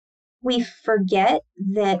we forget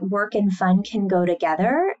that work and fun can go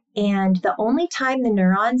together. And the only time the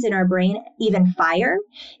neurons in our brain even fire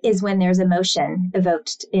is when there's emotion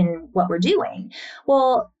evoked in what we're doing.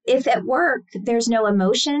 Well, if at work there's no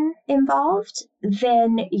emotion involved,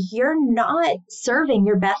 then you're not serving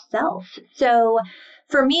your best self. So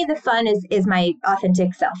for me, the fun is my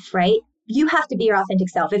authentic self, right? You have to be your authentic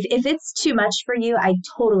self. If it's too much for you, I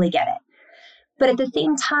totally get it. But at the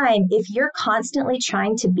same time, if you're constantly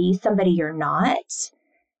trying to be somebody you're not,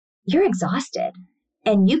 you're exhausted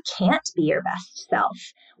and you can't be your best self.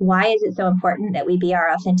 Why is it so important that we be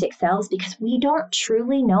our authentic selves? Because we don't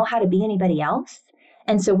truly know how to be anybody else.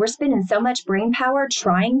 And so we're spending so much brain power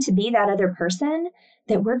trying to be that other person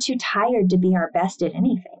that we're too tired to be our best at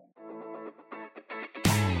anything.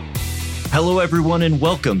 Hello, everyone, and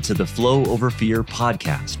welcome to the Flow Over Fear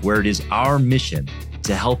podcast, where it is our mission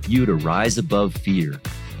to help you to rise above fear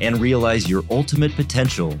and realize your ultimate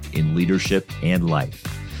potential in leadership and life.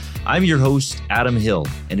 I'm your host, Adam Hill,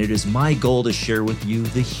 and it is my goal to share with you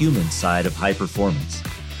the human side of high performance.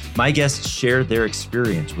 My guests share their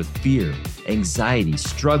experience with fear, anxiety,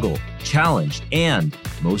 struggle, challenge, and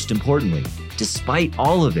most importantly, despite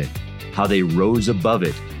all of it, how they rose above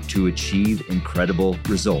it to achieve incredible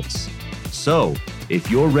results. So, if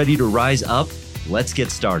you're ready to rise up, let's get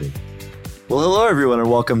started. Well, hello, everyone,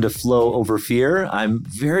 and welcome to Flow Over Fear. I'm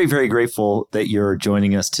very, very grateful that you're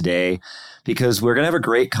joining us today because we're going to have a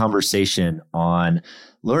great conversation on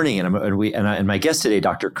learning. And my guest today,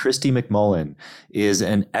 Dr. Christie McMullen, is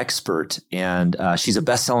an expert, and she's a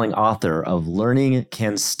best-selling author of Learning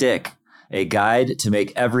Can Stick, a guide to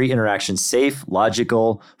make every interaction safe,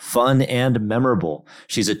 logical, fun, and memorable.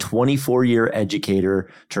 She's a 24-year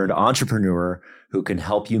educator turned entrepreneur who can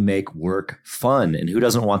help you make work fun. And who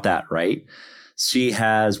doesn't want that, right? She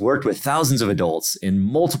has worked with thousands of adults in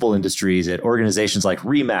multiple industries at organizations like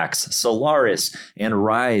Remax, Solaris, and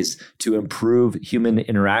Rise to improve human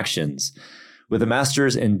interactions. With a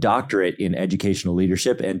master's and doctorate in educational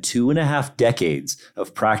leadership and 2.5 decades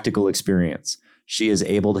of practical experience, she is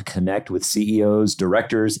able to connect with CEOs,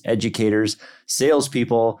 directors, educators,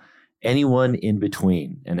 salespeople, anyone in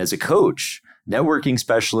between. And as a coach, networking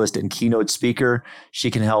specialist, and keynote speaker,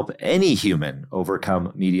 she can help any human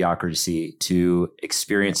overcome mediocrity to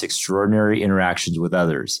experience extraordinary interactions with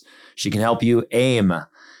others. She can help you aim,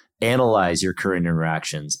 analyze your current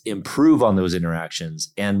interactions, improve on those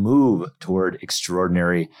interactions, and move toward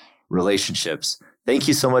extraordinary relationships. Thank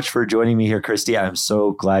you so much for joining me here, Christie. I'm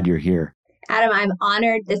so glad you're here. Adam, I'm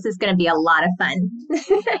honored. This is going to be a lot of fun.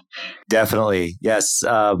 Definitely. Yes.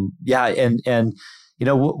 And you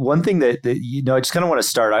know, one thing that I just kind of want to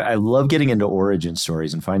start. I love getting into origin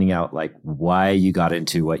stories and finding out like why you got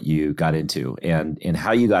into what you got into and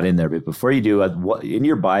how you got in there. But before you do, in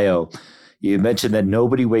your bio, you mentioned that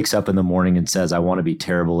nobody wakes up in the morning and says, "I want to be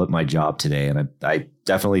terrible at my job today." And I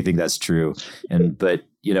definitely think that's true. And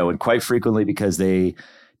quite frequently because they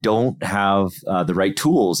don't have the right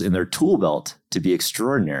tools in their tool belt to be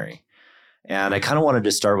extraordinary. And I kind of wanted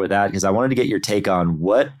to start with that because I wanted to get your take on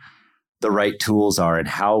what the right tools are and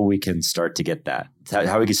how we can start to get that,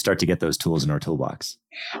 how we can start to get those tools in our toolbox.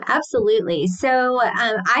 Absolutely. So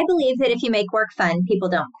I believe that if you make work fun, people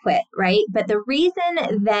don't quit, right? But the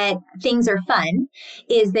reason that things are fun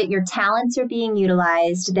is that your talents are being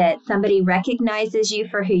utilized, that somebody recognizes you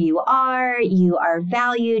for who you are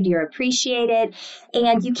valued, you're appreciated,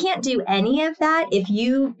 and you can't do any of that if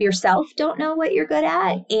you yourself don't know what you're good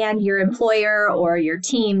at and your employer or your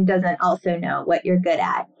team doesn't also know what you're good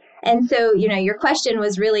at. And so, your question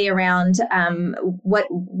was really around what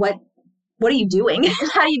are you doing?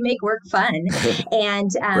 How do you make work fun?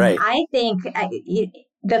 And Right. I think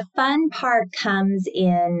the fun part comes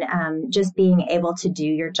in just being able to do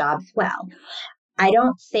your jobs well. I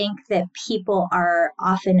don't think that people are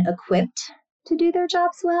often equipped to do their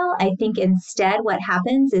jobs well. I think instead what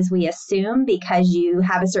happens is we assume because you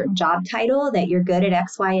have a certain job title that you're good at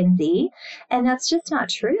X, Y, and Z. And that's just not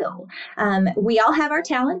true. We all have our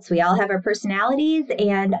talents. We all have our personalities.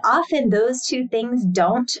 And often those two things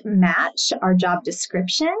don't match our job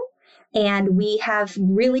description. And we have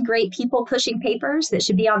really great people pushing papers that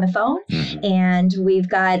should be on the phone. Mm-hmm. And we've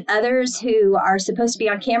got others who are supposed to be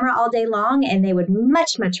on camera all day long, and they would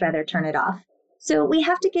much, much rather turn it off. So we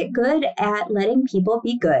have to get good at letting people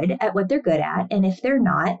be good at what they're good at. And if they're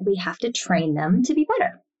not, we have to train them to be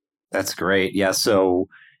better. That's great. Yeah. So,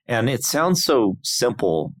 and it sounds so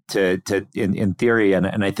simple in theory.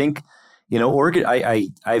 And I think,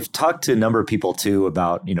 I've talked to a number of people too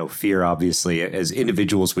about, fear. Obviously, as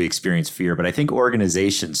individuals, we experience fear, but I think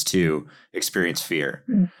organizations too experience fear.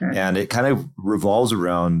 Mm-hmm. And it kind of revolves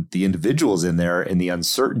around the individuals in there and the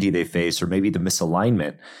uncertainty they face, or maybe the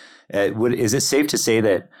misalignment. Is it safe to say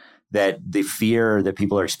that the fear that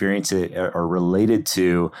people are experiencing are related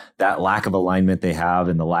to that lack of alignment they have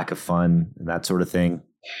and the lack of fun and that sort of thing?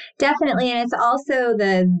 Definitely. And it's also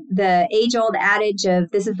the age-old adage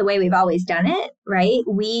of this is the way we've always done it, right?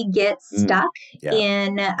 We get stuck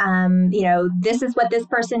in, this is what this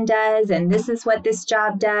person does, and this is what this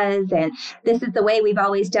job does, and this is the way we've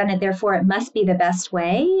always done it. Therefore, it must be the best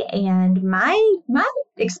way. And my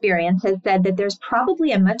experience has said that there's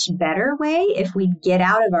probably a much better way if we get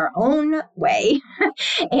out of our own way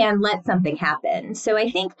and let something happen. So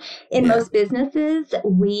I think in most businesses,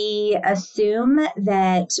 we assume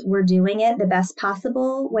that we're doing it the best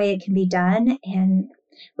possible way it can be done, and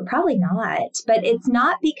we're probably not. But it's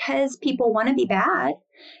not because people want to be bad.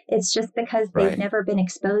 It's just because they've never been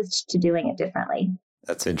exposed to doing it differently.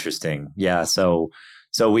 That's interesting. Yeah. So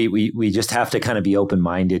we just have to kind of be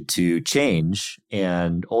open-minded to change,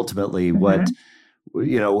 and ultimately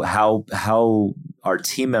how our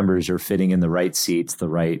team members are fitting in the right seats, the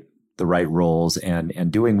right roles,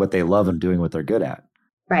 and doing what they love and doing what they're good at.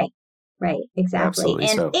 Right. Exactly.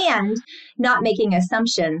 Absolutely. And not making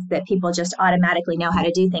assumptions that people just automatically know how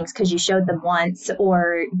to do things because you showed them once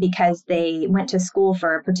or because they went to school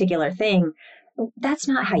for a particular thing. That's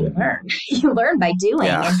not how you learn. You learn by doing.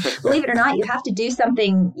 And believe it or not, you have to do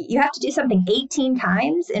something 18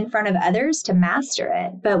 times in front of others to master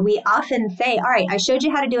it. But we often say, all right, I showed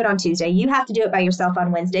you how to do it on Tuesday. You have to do it by yourself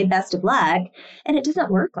on Wednesday. Best of luck. And it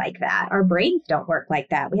doesn't work like that. Our brains don't work like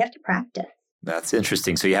that. We have to practice. That's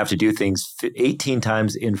interesting. So you have to do things 18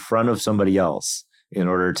 times in front of somebody else in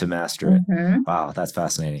order to master it. Mm-hmm. Wow, that's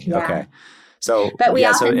fascinating. Yeah. Okay. So, but we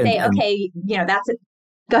often say, okay, that's it.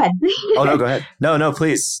 Go ahead. Oh, no, go ahead. No,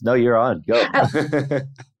 please. No, you're on. Go.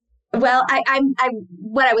 Well,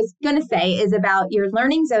 what I was going to say is about your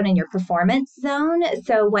learning zone and your performance zone.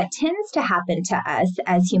 So what tends to happen to us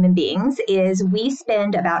as human beings is we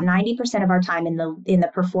spend about 90% of our time in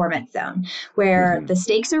the performance zone, where the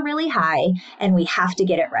stakes are really high and we have to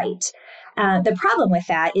get it right. The problem with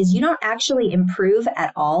that is you don't actually improve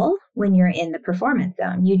at all when you're in the performance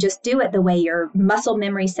zone. You just do it the way your muscle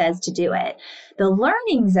memory says to do it. The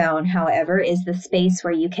learning zone, however, is the space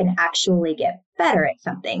where you can actually get better at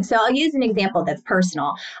something. So I'll use an example that's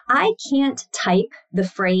personal. I can't type the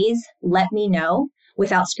phrase, "let me know,"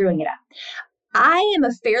 without screwing it up. I am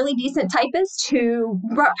a fairly decent typist who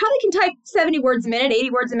probably can type 70 words a minute, 80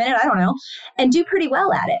 words a minute, I don't know, and do pretty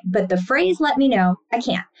well at it. But the phrase, "let me know," I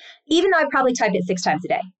can't. Even though I probably type it 6 times a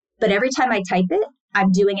day. But every time I type it,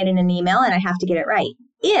 I'm doing it in an email and I have to get it right.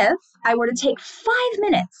 If I were to take 5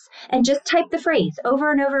 minutes and just type the phrase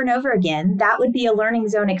over and over and over again, that would be a learning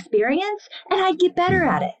zone experience and I'd get better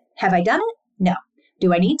at it. Have I done it? No.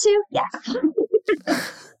 Do I need to? Yes.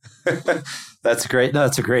 That's great. No,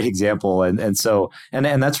 that's a great example. And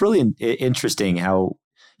that's really interesting how,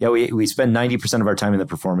 we spend 90% of our time in the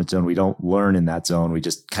performance zone. We don't learn in that zone. We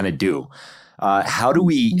just kind of do. How do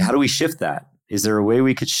we shift that? Is there a way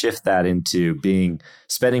we could shift that into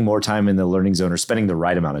spending more time in the learning zone or spending the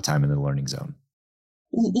right amount of time in the learning zone?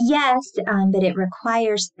 Yes, but it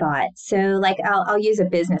requires thought. So I'll use a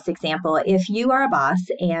business example. If you are a boss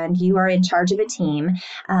and you are in charge of a team,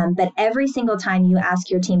 but every single time you ask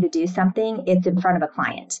your team to do something, it's in front of a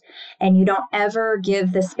client, and you don't ever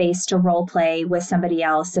give the space to role play with somebody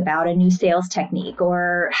else about a new sales technique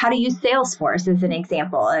or how to use Salesforce as an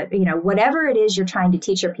example, whatever it is you're trying to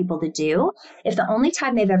teach your people to do, if the only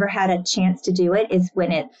time they've ever had a chance to do it is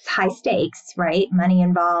when it's high stakes, right? Money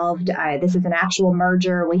involved, this is an actual merger,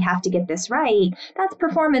 we have to get this right, that's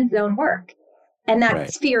performance zone work. And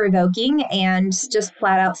that's fear evoking and just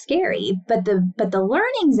flat out scary. But the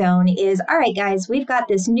learning zone is, all right, guys, we've got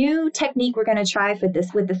this new technique we're going to try with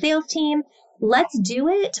the sales team. Let's do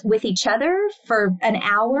it with each other for an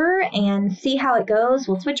hour and see how it goes.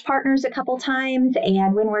 We'll switch partners a couple times.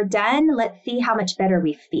 And when we're done, let's see how much better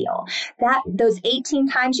we feel. Those 18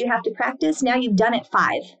 times you have to practice, now you've done it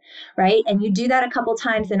 5, right? And you do that a couple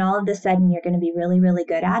times and all of a sudden you're going to be really, really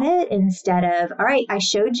good at it instead of, all right, I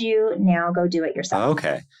showed you, now go do it yourself.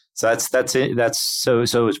 Okay. So that's it. That's so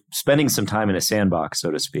spending some time in a sandbox,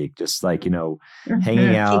 so to speak, just hanging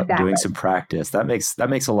out, doing some practice. That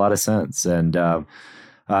makes a lot of sense. And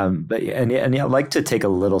I'd like to take a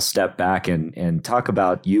little step back and talk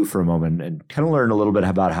about you for a moment and kind of learn a little bit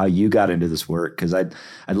about how you got into this work, because I'd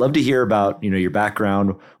love to hear about your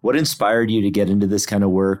background, what inspired you to get into this kind of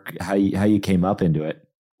work, how you came up into it.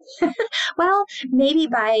 Well, maybe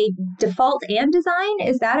by default and design,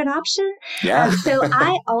 is that an option? Yeah. So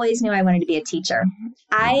I always knew I wanted to be a teacher.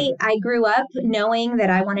 I grew up knowing that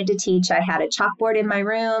I wanted to teach. I had a chalkboard in my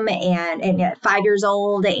room and at 5 years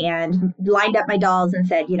old and lined up my dolls and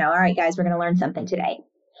said, all right, guys, we're going to learn something today.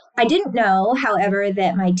 I didn't know, however,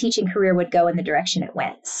 that my teaching career would go in the direction it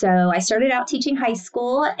went. So I started out teaching high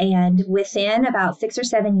school, and within about 6 or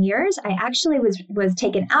 7 years, I actually was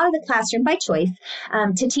taken out of the classroom by choice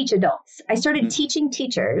to teach adults. I started teaching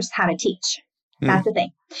teachers how to teach. That's the thing.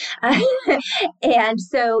 And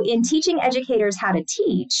so in teaching educators how to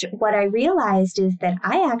teach, what I realized is that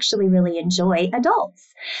I actually really enjoy adults.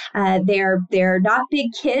 They're not big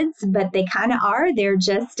kids, but they kind of are. They're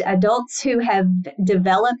just adults who have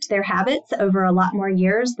developed their habits over a lot more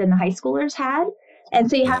years than the high schoolers had. And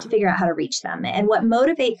so you have to figure out how to reach them. And what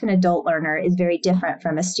motivates an adult learner is very different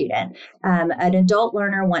from a student. An adult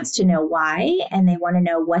learner wants to know why, and they want to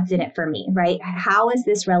know what's in it for me, right? How is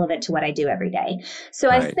this relevant to what I do every day? So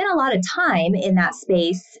I spent a lot of time in that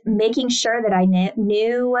space making sure that I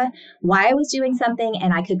knew why I was doing something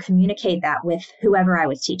and I could communicate that with whoever I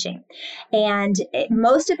was teaching. And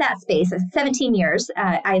most of that space, 17 years,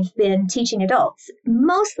 I've been teaching adults,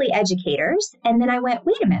 mostly educators. And then I went,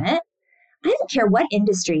 wait a minute. I don't care what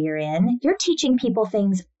industry you're in, you're teaching people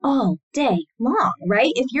things all day long,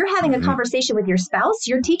 right? If you're having a conversation with your spouse,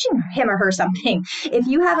 you're teaching him or her something. If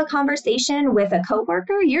you have a conversation with a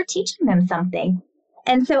coworker, you're teaching them something.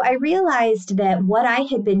 And so I realized that what I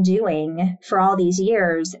had been doing for all these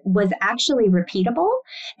years was actually repeatable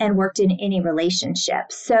and worked in any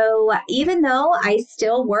relationship. So even though I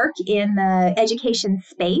still work in the education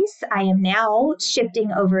space, I am now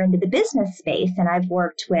shifting over into the business space. And I've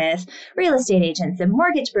worked with real estate agents and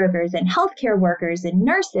mortgage brokers and healthcare workers and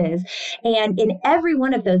nurses. And in every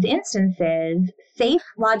one of those instances, safe,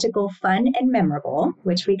 logical, fun, and memorable,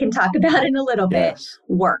 which we can talk about in a little bit,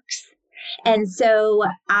 works. And so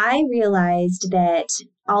I realized that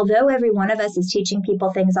although every one of us is teaching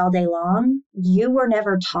people things all day long, you were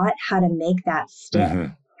never taught how to make that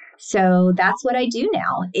stick. So that's what I do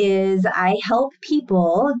now is I help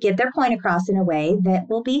people get their point across in a way that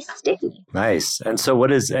will be sticky. Nice. And so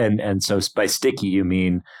what is, and so by sticky, you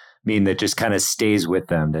mean that just kind of stays with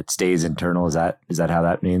them, that stays internal. Is that how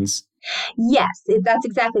that means? Yes, that's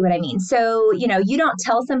exactly what I mean. So, you don't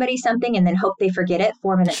tell somebody something and then hope they forget it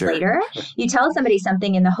 4 minutes later. You tell somebody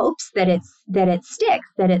something in the hopes that it sticks,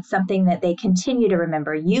 that it's something that they continue to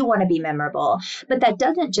remember. You want to be memorable, but that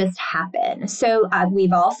doesn't just happen. So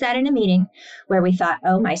we've all sat in a meeting where we thought,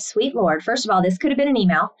 oh, my sweet Lord, first of all, this could have been an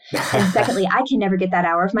email. And secondly, I can never get that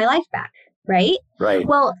hour of my life back. Right?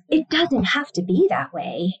 Well, it doesn't have to be that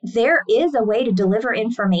way. There is a way to deliver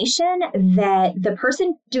information that the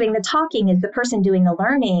person doing the talking is the person doing the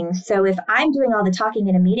learning. So if I'm doing all the talking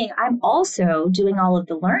in a meeting, I'm also doing all of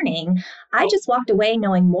the learning. I just walked away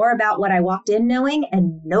knowing more about what I walked in knowing,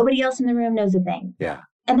 and nobody else in the room knows a thing. Yeah.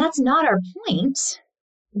 And that's not our point,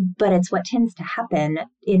 but it's what tends to happen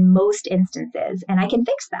in most instances. And I can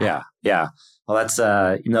fix that. Yeah. Yeah. Well,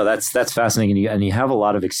 that's fascinating. And you have a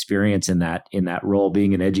lot of experience in that role,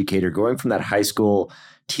 being an educator, going from that high school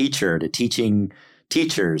teacher to teaching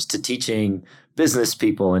teachers to teaching business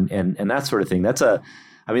people and that sort of thing. There's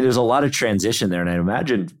a lot of transition there. And I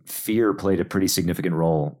imagine fear played a pretty significant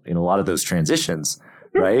role in a lot of those transitions,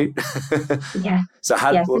 right? Yeah. So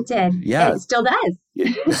it did. Yeah. And it still does.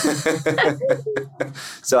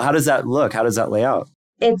 So how does that look? How does that lay out?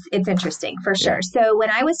 It's interesting for sure. So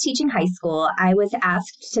when I was teaching high school, I was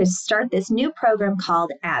asked to start this new program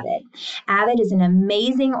called AVID. AVID is an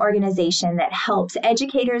amazing organization that helps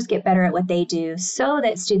educators get better at what they do so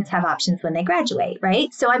that students have options when they graduate,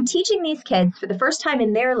 right? So I'm teaching these kids for the first time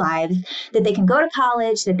in their lives that they can go to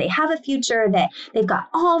college, that they have a future, that they've got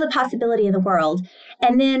all the possibility in the world.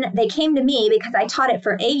 And then they came to me because I taught it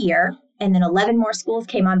for a year. And then 11 more schools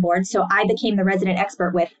came on board. So I became the resident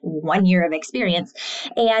expert with 1 year of experience.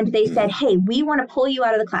 And they said, hey, we want to pull you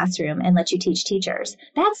out of the classroom and let you teach teachers.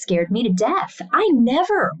 That scared me to death. I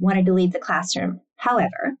never wanted to leave the classroom.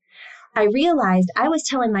 However, I realized I was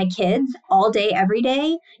telling my kids all day, every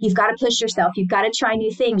day, you've got to push yourself. You've got to try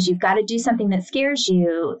new things. You've got to do something that scares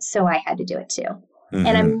you. So I had to do it too.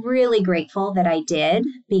 And I'm really grateful that I did,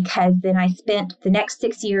 because then I spent the next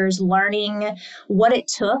 6 years learning what it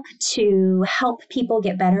took to help people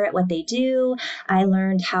get better at what they do. I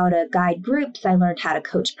learned how to guide groups. I learned how to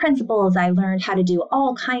coach principals. I learned how to do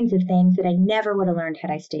all kinds of things that I never would have learned had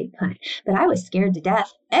I stayed put. But I was scared to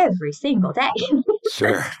death every single day.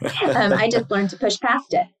 Sure. I just learned to push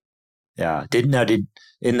past it. Yeah. Did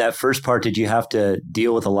in that first part, did you have to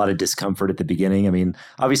deal with a lot of discomfort at the beginning? I mean,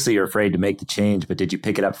 obviously you're afraid to make the change, but did you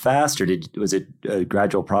pick it up fast, or was it a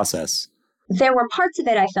gradual process? There were parts of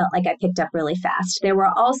it I felt like I picked up really fast. There were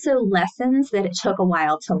also lessons that it took a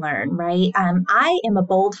while to learn, right? I am a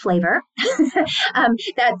bold flavor.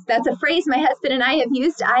 That's a phrase my husband and I have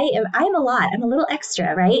used. I'm a lot. I'm a little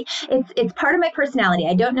extra, right? It's part of my personality.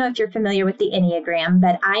 I don't know if you're familiar with the Enneagram,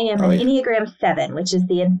 but I am Oh, an yeah. Enneagram 7, which is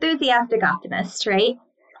the enthusiastic optimist, right?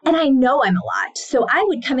 And I know I'm a lot. So I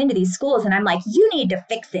would come into these schools and I'm like, you need to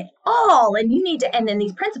fix it all. And you need to, and then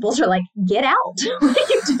these principals are like, get out. What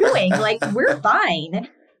are you doing? Like, we're fine.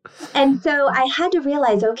 And so I had to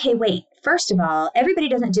realize, okay, wait, first of all, everybody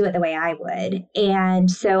doesn't do it the way I would. And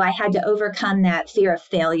so I had to overcome that fear of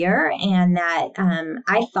failure and that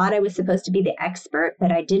I thought I was supposed to be the expert,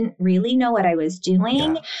 but I didn't really know what I was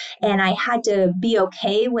doing. Yeah. And I had to be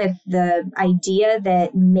okay with the idea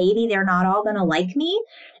that maybe they're not all going to like me.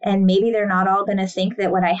 And maybe they're not all going to think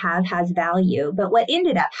that what I have has value. But what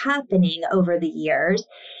ended up happening over the years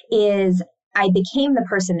is I became the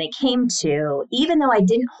person they came to, even though I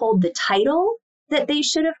didn't hold the title that they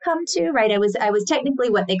should have come to, right? I was technically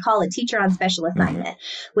what they call a teacher on special assignment,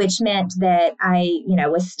 which meant that I,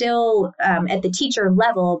 was still at the teacher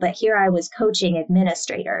level, but here I was coaching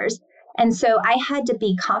administrators. And so I had to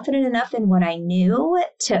be confident enough in what I knew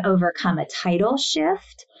to overcome a title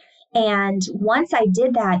shift. And once I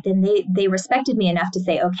did that, then they respected me enough to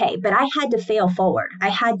say, okay, but I had to fail forward. I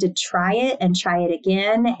had to try it and try it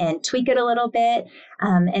again and tweak it a little bit.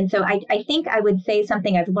 And so I think I would say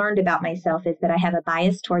something I've learned about myself is that I have a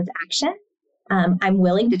bias towards action. I'm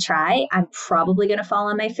willing to try. I'm probably going to fall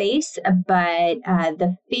on my face, but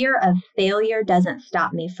the fear of failure doesn't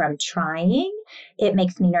stop me from trying. It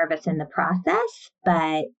makes me nervous in the process,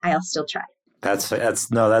 but I'll still try. That's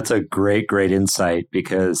a great insight,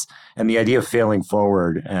 because, and the idea of failing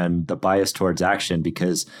forward and the bias towards action,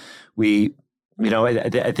 because I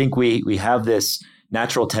think we have this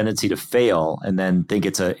natural tendency to fail and then think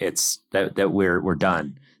it's that we're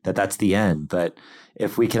done, that's the end. But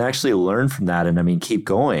if we can actually learn from that and keep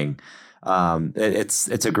going, it's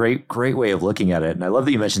a great way of looking at it. And I love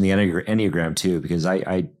that you mentioned the Enneagram too, because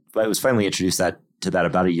I was finally introduced to that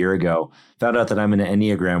about a year ago. Found out that I'm an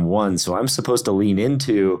Enneagram 1, so I'm supposed to lean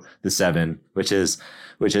into the 7, which is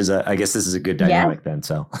I guess this is a good dynamic then.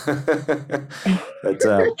 So, but,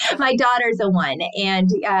 my daughter's a 1, and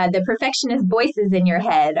the perfectionist voices in your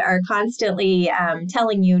head are constantly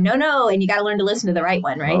telling you no, and you got to learn to listen to the right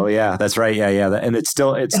one, right? Oh yeah, that's right. Yeah, and it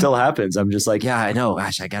still happens. I'm just like, yeah, I know.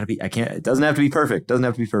 Gosh, I can't. It doesn't have to be perfect.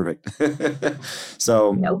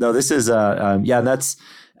 So Nope. No, this is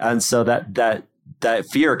and so that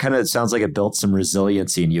fear kind of sounds like it built some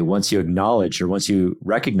resiliency in you once you acknowledged, or once you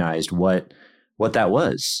recognized what that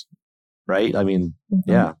was, right?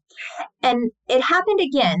 Yeah. And it happened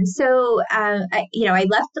again. So, I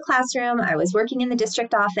left the classroom. I was working in the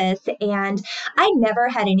district office, and I never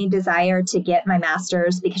had any desire to get my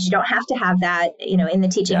master's, because you don't have to have that, in the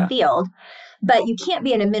teaching field, but you can't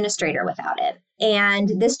be an administrator without it.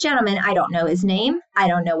 And this gentleman, I don't know his name. I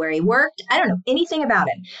don't know where he worked. I don't know anything about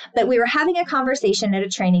him. But we were having a conversation at a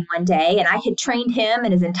training one day, and I had trained him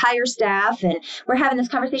and his entire staff. And we're having this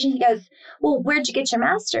conversation. He goes, well, where'd you get your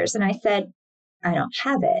master's? And I said, I don't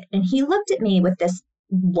have it. And he looked at me with this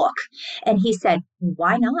look, and he said,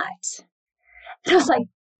 why not? And I was like,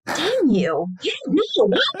 dang you don't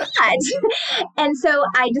know, why not? And so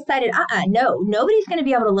I decided, no, nobody's going to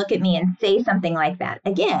be able to look at me and say something like that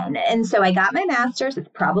again. And so I got my master's. It's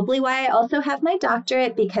probably why I also have my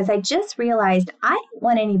doctorate, because I just realized I don't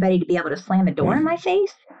want anybody to be able to slam a door in my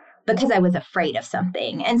face because I was afraid of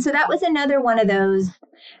something. And so that was another one of those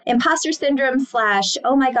imposter syndrome /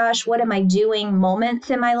 oh my gosh, what am I doing moments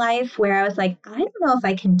in my life where I was like, I don't know if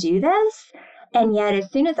I can do this. And yet, as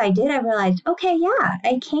soon as I did, I realized, okay, yeah,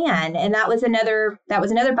 I can. And that was another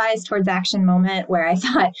bias towards action moment where I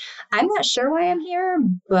thought, I'm not sure why I'm here,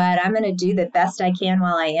 but I'm going to do the best I can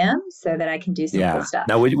while I am, so that I can do some cool stuff.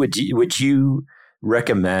 Now, would you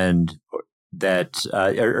recommend that,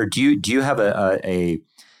 or do you have a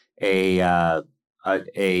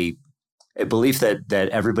belief that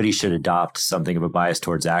everybody should adopt something of a bias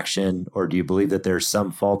towards action, or do you believe that there's some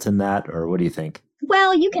fault in that, or what do you think?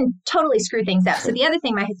 Well, you can totally screw things up. So the other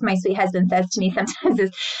thing my sweet husband says to me sometimes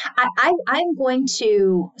is, I'm going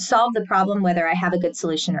to solve the problem whether I have a good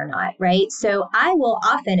solution or not, right? So I will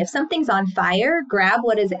often, if something's on fire, grab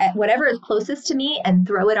whatever is closest to me and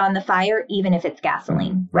throw it on the fire, even if it's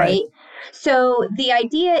gasoline, right? So the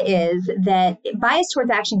idea is that bias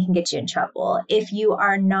towards action can get you in trouble if you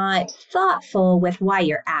are not thoughtful with why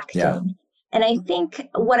you're acting. And I think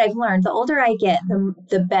what I've learned, the older I get,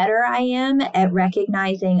 the better I am at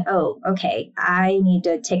recognizing, oh, okay, I need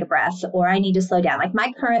to take a breath or I need to slow down. Like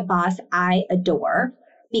my current boss, I adore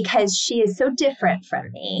because she is so different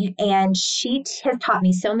from me. And she has taught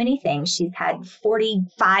me so many things. She's had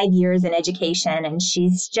 45 years in education and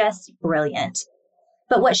she's just brilliant.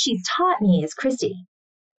 But what she's taught me is, Christie,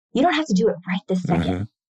 you don't have to do it right this second.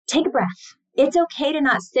 Take a breath. It's okay to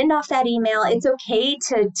not send off that email. It's okay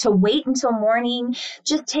to wait until morning.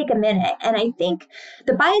 Just take a minute. And I think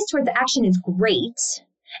the bias towards action is great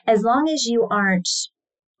as long as you aren't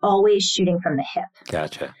always shooting from the hip.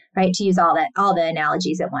 Gotcha. Right? To use all the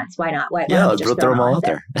analogies at once. Why not? Why Yeah, not let's just throw them all out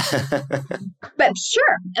there? But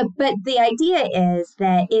sure. But the idea is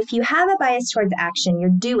that if you have a bias towards action, you're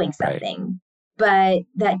doing something. Right. But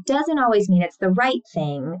that doesn't always mean it's the right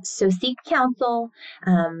thing. So seek counsel,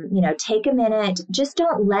 take a minute. Just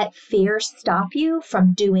don't let fear stop you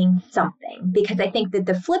from doing something. Because I think that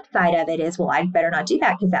the flip side of it is, well, I'd better not do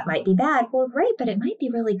that because that might be bad. Well, great, but it might be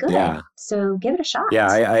really good. Yeah. So give it a shot. Yeah,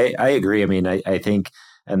 I agree. I mean, I think,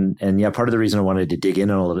 and yeah, part of the reason I wanted to dig in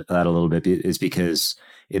on that a little bit is because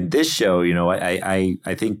in this show,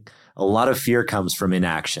 I think a lot of fear comes from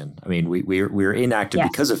inaction. I mean, we're inactive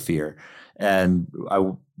because of fear. And I,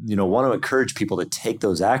 want to encourage people to take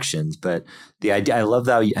those actions. But the idea, I love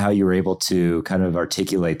how you were able to kind of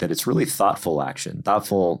articulate that it's really thoughtful action,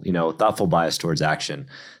 thoughtful bias towards action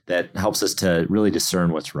that helps us to really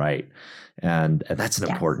discern what's right. And that's an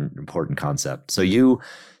important concept. So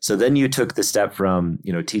then you took the step from,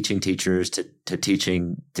 teaching teachers to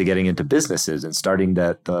teaching, to getting into businesses and starting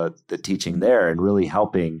the teaching there and really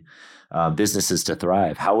helping businesses to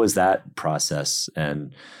thrive. How was that process?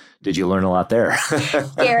 And did you learn a lot there?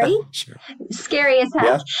 Scary. Sure. Scary as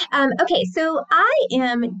heck. Yeah. Okay, so I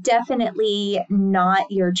am definitely not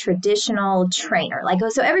your traditional trainer.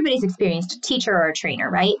 So everybody's experienced a teacher or a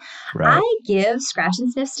trainer, right? I give scratch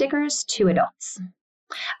and sniff stickers to adults.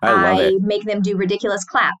 I love it. Make them do ridiculous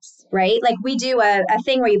claps, right? Like we do a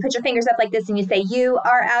thing where you put your fingers up like this and you say, you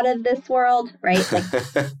are out of this world, right? Like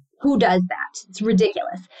who does that? It's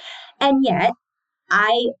ridiculous. And yet,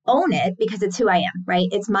 I own it because it's who I am, right?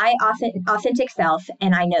 It's my authentic self,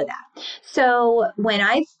 and I know that. So when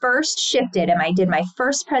I first shifted and I did my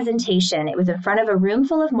first presentation, it was in front of a room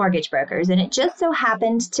full of mortgage brokers, and it just so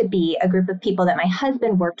happened to be a group of people that my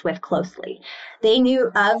husband worked with closely. They knew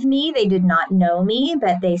of me. They did not know me,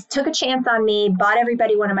 but they took a chance on me, bought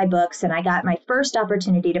everybody one of my books, and I got my first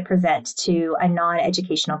opportunity to present to a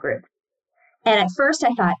non-educational group. And at first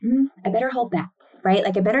I thought, I better hold back. Right?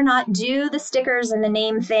 Like I better not do the stickers and the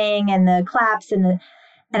name thing and the claps and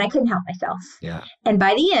I couldn't help myself. Yeah. And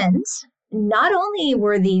by the end, not only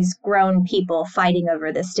were these grown people fighting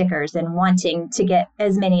over the stickers and wanting to get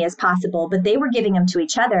as many as possible, but they were giving them to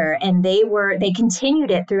each other and they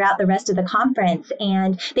continued it throughout the rest of the conference.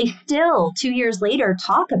 And they still 2 years later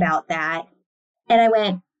talk about that. And I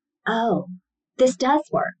went, oh, this does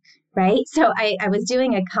work. Right. So I was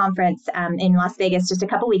doing a conference in Las Vegas just a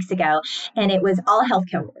couple weeks ago, and it was all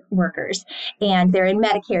healthcare workers, and they're in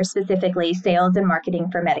Medicare, specifically sales and marketing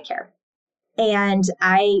for Medicare. And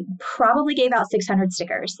I probably gave out 600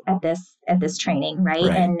 stickers at this training. Right.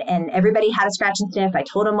 And everybody had a scratch and sniff. I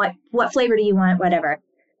told them what flavor do you want, whatever.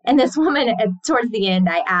 And this woman, towards the end,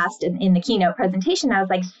 I asked in the keynote presentation, I was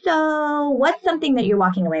like, so what's something that you're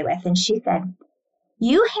walking away with? And she said,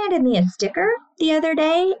 you handed me a sticker the other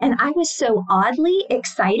day, and I was so oddly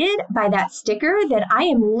excited by that sticker that I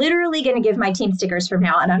am literally going to give my team stickers from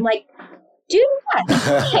now on. I'm like, do what?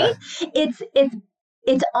 Okay?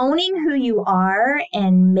 It's owning who you are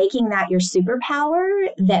and making that your superpower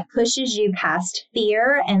that pushes you past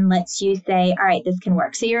fear and lets you say, all right, this can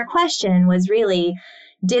work. So your question was really,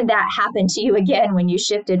 did that happen to you again when you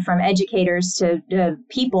shifted from educators to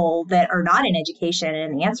people that are not in education?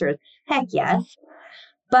 And the answer is, heck yes.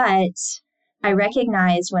 But I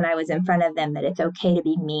recognized when I was in front of them that it's okay to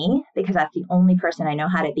be me because that's the only person I know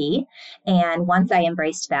how to be. And once I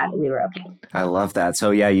embraced that, we were okay. I love that.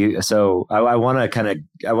 So yeah, I want to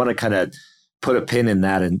kind of put a pin in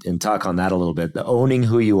that and talk on that a little bit. The owning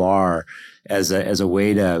who you are as a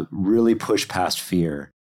way to really push past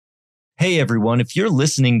fear. Hey everyone, if you're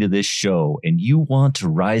listening to this show and you want to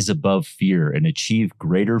rise above fear and achieve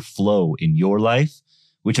greater flow in your life,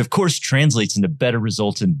 which of course translates into better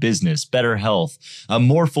results in business, better health, a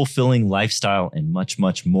more fulfilling lifestyle, and much,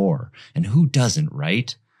 much more. And who doesn't,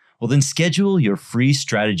 right? Well, then schedule your free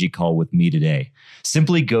strategy call with me today.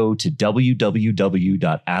 Simply go to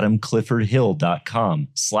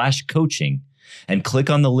www.adamcliffordhill.com/coaching and click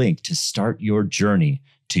on the link to start your journey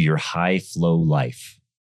to your high flow life.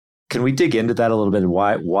 Can we dig into that a little bit?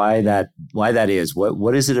 Why that is?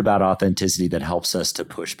 What is it about authenticity that helps us to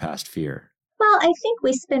push past fear? Well, I think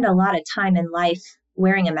we spend a lot of time in life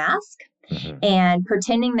wearing a mask and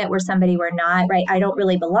pretending that we're somebody we're not, right? I don't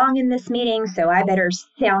really belong in this meeting, so I better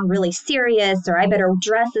sound really serious, or I better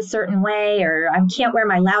dress a certain way, or I can't wear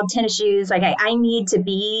my loud tennis shoes. Like I need to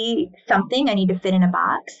be something. I need to fit in a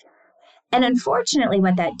box. And unfortunately,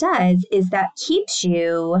 what that does is that keeps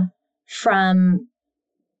you from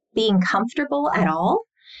being comfortable at all.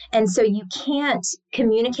 And so you can't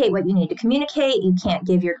communicate what you need to communicate. You can't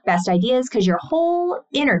give your best ideas because your whole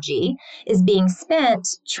energy is being spent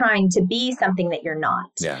trying to be something that you're not.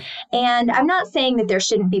 Yeah. And I'm not saying that there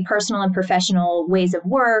shouldn't be personal and professional ways of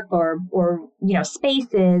work or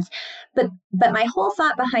spaces, but my whole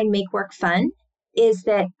thought behind Make Work Fun is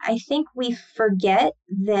that I think we forget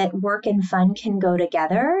that work and fun can go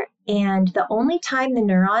together. And the only time the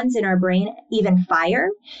neurons in our brain even fire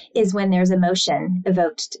is when there's emotion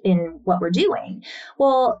evoked in what we're doing.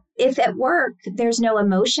 Well, if at work there's no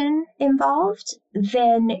emotion involved,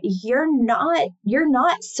 then you're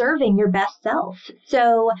not serving your best self.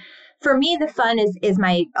 So for me, the fun is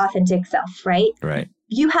my authentic self, right? Right.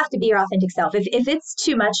 You have to be your authentic self. If it's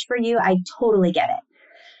too much for you, I totally get it.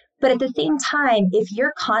 But at the same time, if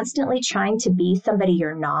you're constantly trying to be somebody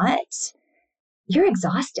you're not, you're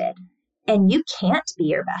exhausted and you can't be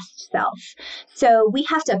your best self. So we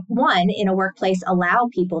have to, one, in a workplace, allow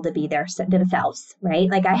people to be themselves, right?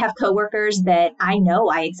 Like I have coworkers that I know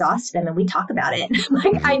I exhaust them and we talk about it.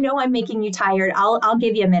 Like, I know I'm making you tired. I'll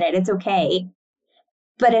give you a minute. It's okay.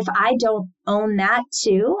 But if I don't own that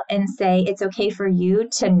too and say it's okay for you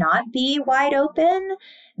to not be wide open,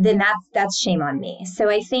 then that's shame on me. So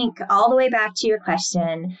I think all the way back to your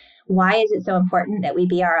question, why is it so important that we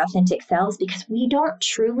be our authentic selves? Because we don't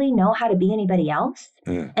truly know how to be anybody else.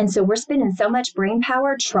 And so we're spending so much brain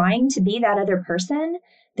power trying to be that other person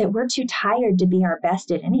that we're too tired to be our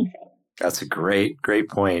best at anything. That's a great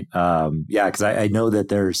point. Because I know that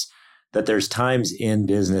there's times in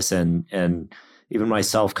business and even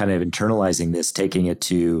myself kind of internalizing this, taking it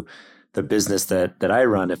to the business that I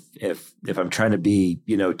run. If I'm trying to be,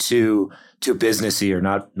 too businessy or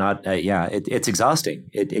not, it's exhausting.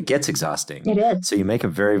 It gets exhausting. It is. So you make a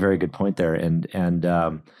very, very good point there. And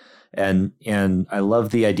I love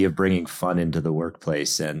the idea of bringing fun into the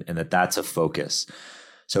workplace and that's a focus.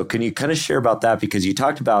 So can you kind of share about that? Because you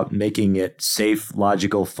talked about making it safe,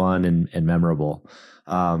 logical, fun, and memorable.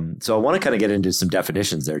 So I want to kind of get into some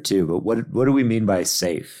definitions there too, but what do we mean by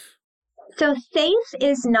safe? So safe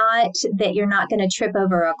is not that you're not going to trip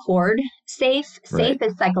over a cord. Safe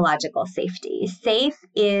is psychological safety. Safe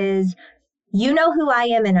is, you know who I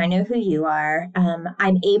am and I know who you are.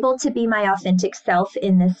 I'm able to be my authentic self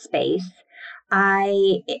in this space.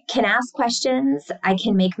 I can ask questions. I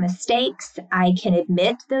can make mistakes. I can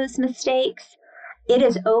admit those mistakes. It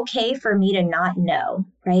is okay for me to not know,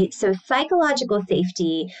 right? So psychological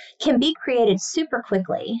safety can be created super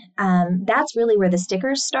quickly. That's really where the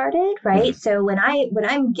stickers started, right? So when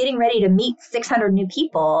I'm getting ready to meet 600 new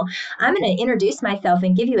people, I'm going to introduce myself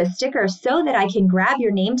and give you a sticker so that I can grab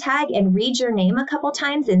your name tag and read your name a couple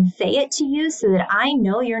times and say it to you so that I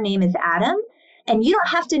know your name is Adam. And you don't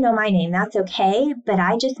have to know my name. That's okay. But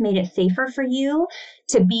I just made it safer for you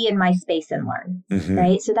to be in my space and learn,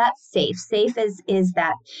 right? So that's safe. Safe is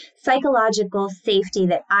that psychological safety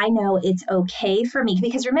that I know it's okay for me.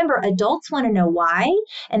 Because remember, adults want to know why,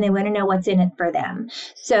 and they want to know what's in it for them.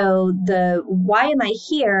 So the why am I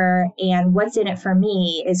here and what's in it for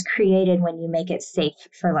me is created when you make it safe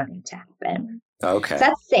for learning to happen. Okay. So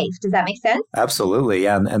that's safe. Does that make sense? Absolutely.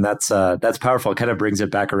 Yeah. And that's powerful. It kind of brings it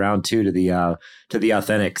back around too to the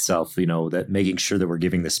authentic self, that making sure that we're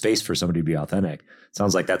giving the space for somebody to be authentic.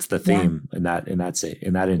 Sounds like that's the theme in that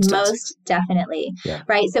instance. Most definitely. Yeah.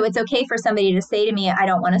 Right. So it's okay for somebody to say to me, I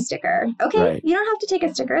don't want a sticker. Okay. Right. You don't have to take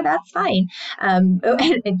a sticker. That's fine.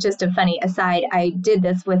 Just a funny aside. I did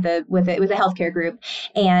this with it was a healthcare group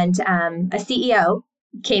and a CEO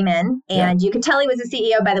came in and you could tell he was a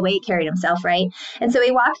CEO by the way he carried himself, right? And so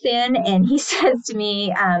he walks in and he says to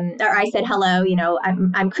me, or I said, hello,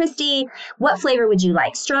 I'm Christie. What flavor would you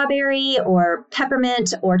like? Strawberry or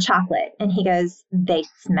peppermint or chocolate? And he goes, they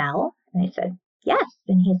smell. And I said, yes.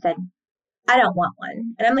 And he said, I don't want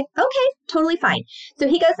one. And I'm like, okay, totally fine. So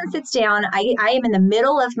he goes and sits down. I am in the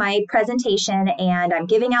middle of my presentation and I'm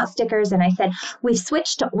giving out stickers. And I said, we've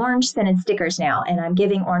switched to orange scented stickers now. And I'm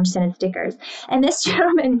giving orange scented stickers. And this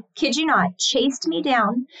gentleman, kid you not, chased me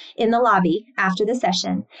down in the lobby after the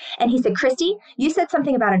session. And he said, Christie, you said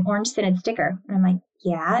something about an orange scented sticker. And I'm like,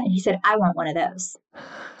 yeah. And he said, I want one of those.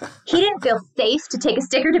 He didn't feel safe to take a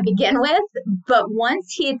sticker to begin with, but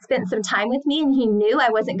once he had spent some time with me and he knew I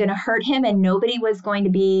wasn't going to hurt him and nobody was going to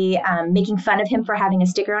be making fun of him for having a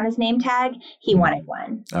sticker on his name tag, he wanted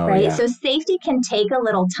one, right? Yeah. So safety can take a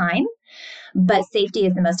little time, but safety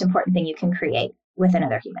is the most important thing you can create with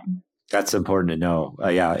another human. That's important to know.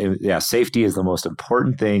 Safety is the most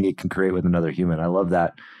important thing you can create with another human. I love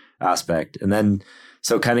that aspect. And then,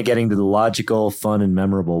 so kind of getting to the logical, fun, and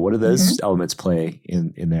memorable, what do those elements play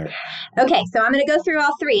in there? Okay, so I'm going to go through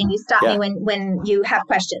all three and you stop me when you have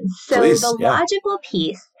questions. So Please, the logical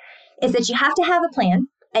piece is that you have to have a plan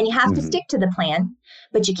and you have to stick to the plan,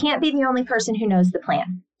 but you can't be the only person who knows the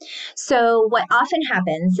plan. So what often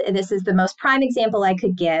happens, this is the most prime example I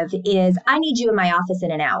could give, is I need you in my office in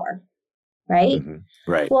an hour, right?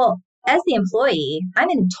 Right. Well, as the employee, I'm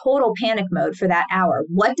in total panic mode for that hour.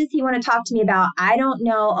 What does he want to talk to me about? I don't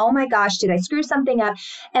know. Oh my gosh, did I screw something up?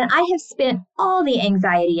 And I have spent all the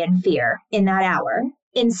anxiety and fear in that hour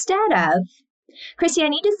instead of, Christie, I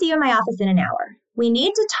need to see you in my office in an hour. We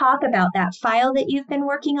need to talk about that file that you've been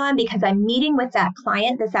working on because I'm meeting with that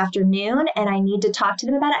client this afternoon and I need to talk to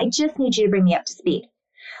them about it. I just need you to bring me up to speed.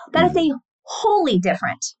 That is a wholly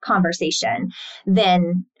different conversation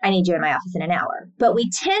than I need you in my office in an hour. But we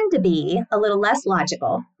tend to be a little less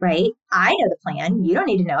logical, right? I know the plan. You don't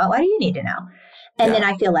need to know it. Why do you need to know? And then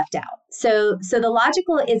I feel left out. So the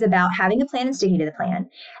logical is about having a plan and sticking to the plan.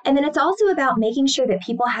 And then it's also about making sure that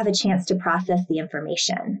people have a chance to process the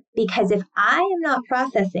information. Because if I am not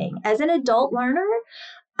processing as an adult learner,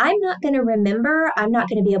 I'm not going to remember, I'm not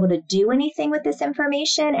going to be able to do anything with this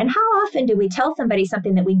information. And how often do we tell somebody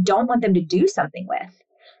something that we don't want them to do something with,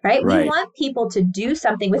 right? We want people to do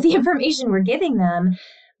something with the information we're giving them,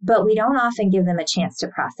 but we don't often give them a chance to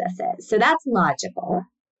process it. So that's logical.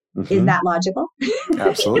 Is that logical?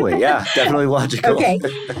 Absolutely. Yeah, definitely logical. Okay.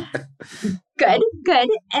 Good.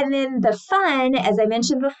 And then the fun, as I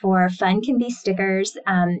mentioned before, fun can be stickers.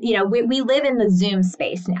 We live in the Zoom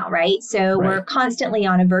space now, right? So we're constantly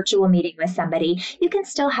on a virtual meeting with somebody. You can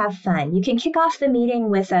still have fun. You can kick off the meeting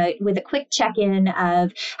with a quick check-in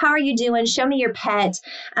of how are you doing? Show me your pet.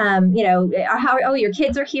 Your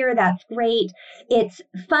kids are here. That's great.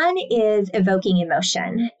 Fun is evoking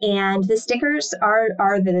emotion, and the stickers are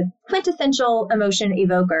the quintessential emotion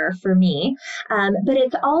evoker for me. But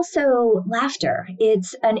it's also laughter.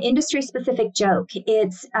 It's an industry-specific joke.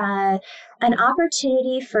 It's an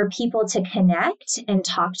opportunity for people to connect and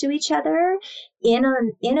talk to each other in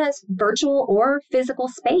a virtual or physical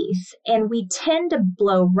space. And we tend to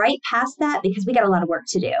blow right past that because we got a lot of work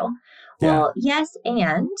to do. Well, yes,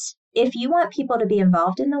 and if you want people to be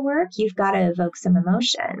involved in the work, you've got to evoke some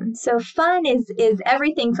emotion. So fun is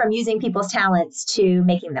everything from using people's talents to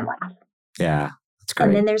making them laugh. Yeah, that's great.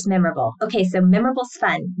 And then there's memorable. Okay, so memorable's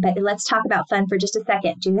fun, but let's talk about fun for just a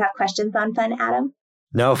second. Do you have questions on fun, Adam?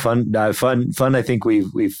 No, fun. I think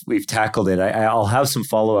we've tackled it. I'll have some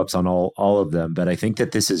follow-ups on all of them, but I think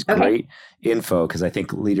that this is great info because I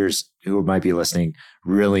think leaders who might be listening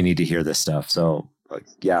really need to hear this stuff. So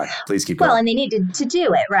please keep going. Well, and they need to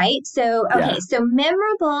do it, right? So, so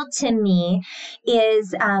memorable to me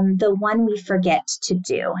is the one we forget to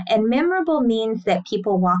do. And memorable means that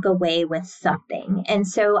people walk away with something. And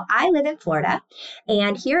so I live in Florida,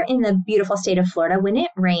 and here in the beautiful state of Florida, when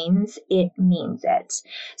it rains, it means it.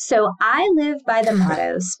 So I live by the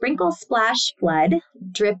motto, sprinkle, splash, flood,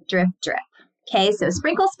 drip, drip, drip. Okay, so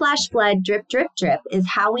sprinkle, splash, flood, drip, drip, drip is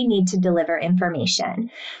how we need to deliver information.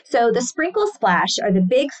 So the sprinkle splash are the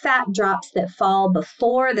big fat drops that fall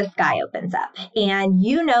before the sky opens up. And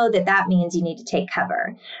you know that means you need to take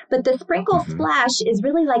cover. But the sprinkle splash is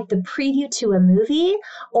really like the preview to a movie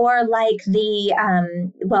or like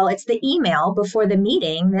it's the email before the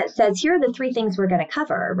meeting that says, here are the 3 things we're going to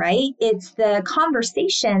cover, right? It's the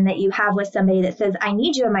conversation that you have with somebody that says, I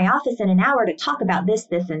need you in my office in an hour to talk about this,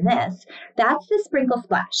 this, and this. That's the sprinkle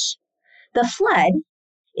splash. The flood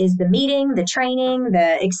is the meeting, the training,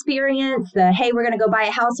 the experience, hey, we're going to go buy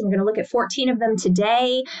a house and we're going to look at 14 of them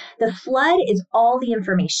today. The flood is all the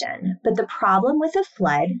information. But the problem with a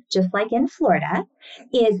flood, just like in Florida,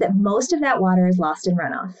 is that most of that water is lost in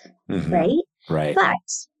runoff, right? Right. But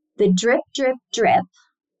the drip, drip, drip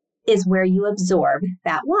is where you absorb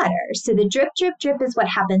that water. So the drip, drip, drip is what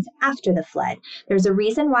happens after the flood. There's a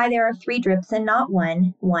reason why there are 3 drips and not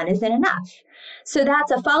 1. 1 isn't enough. So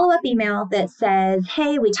that's a follow-up email that says,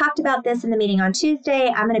 hey, we talked about this in the meeting on Tuesday.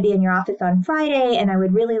 I'm going to be in your office on Friday, and I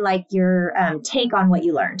would really like your take on what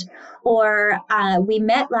you learned. Or we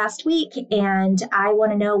met last week, and I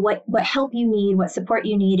want to know what help you need, what support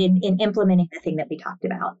you need in implementing the thing that we talked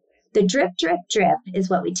about. The drip, drip, drip is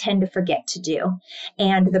what we tend to forget to do.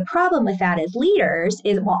 And the problem with that as leaders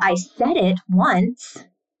is, well, I said it once.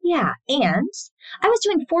 Yeah. And I was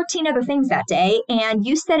doing 14 other things that day, and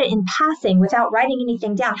you said it in passing without writing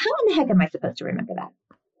anything down. How in the heck am I supposed to remember that?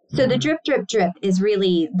 So the drip, drip, drip is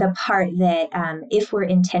really the part that if we're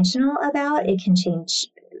intentional about, it can change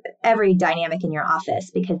every dynamic in your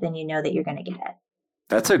office, because then you know that you're going to get it.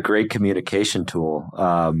 That's a great communication tool.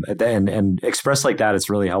 And expressed like that, it's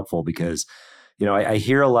really helpful because, I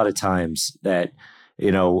hear a lot of times that,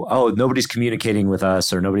 oh, nobody's communicating with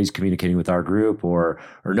us, or nobody's communicating with our group, or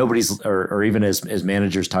nobody's, or even as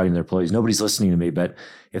managers talking to their employees, nobody's listening to me. But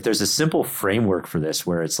if there's a simple framework for this,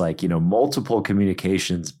 where it's like, multiple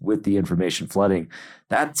communications with the information flooding,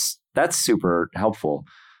 that's super helpful.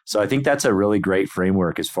 So I think that's a really great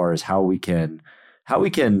framework as far as how we can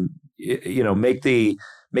make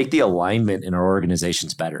the alignment in our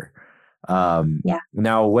organizations better.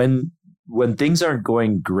 Now, when things aren't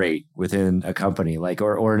going great within a company, like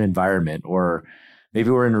or an environment, or maybe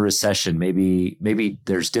we're in a recession, maybe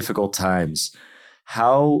there's difficult times.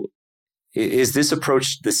 How is this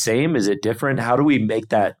approach the same? Is it different? How do we make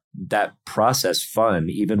that process fun,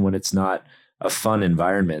 even when it's not a fun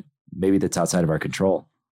environment, maybe that's outside of our control?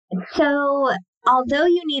 So although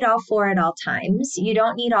you need all four at all times, you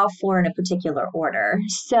don't need all four in a particular order.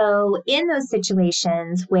 So in those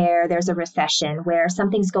situations where there's a recession, where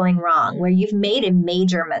something's going wrong, where you've made a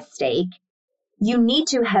major mistake, you need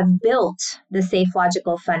to have built the safe,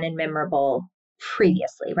 logical, fun, and memorable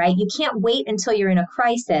previously, right? You can't wait until you're in a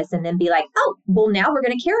crisis and then be like, oh, well, now we're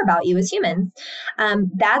going to care about you as humans.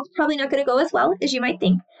 That's probably not going to go as well as you might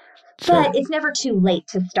think. Sure. But it's never too late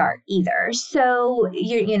to start either. So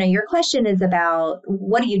your question is about,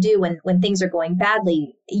 what do you do when things are going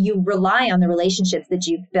badly? You rely on the relationships that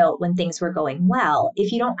you've built when things were going well.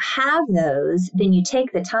 If you don't have those, then you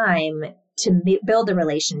take the time to build the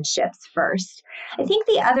relationships first. I think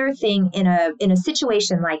the other thing in a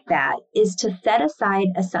situation like that is to set aside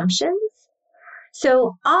assumptions.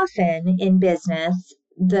 So often in business,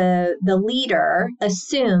 the leader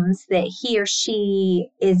assumes that he or she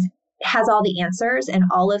has all the answers and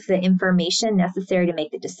all of the information necessary to make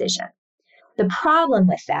the decision. The problem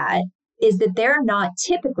with that is that they're not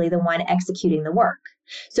typically the one executing the work.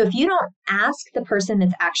 So if you don't ask the person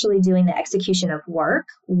that's actually doing the execution of work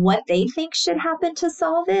what they think should happen to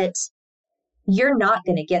solve it, you're not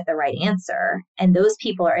going to get the right answer. And those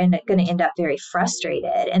people are going to end up very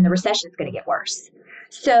frustrated, and the recession is going to get worse.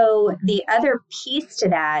 So the other piece to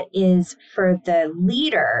that is for the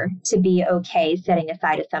leader to be okay setting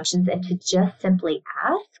aside assumptions and to just simply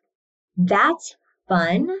ask. That's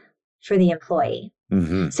fun for the employee.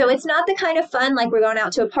 Mm-hmm. So it's not the kind of fun like we're going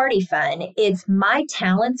out to a party fun. It's my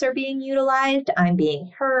talents are being utilized. I'm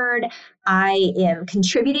being heard. I am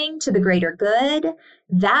contributing to the greater good.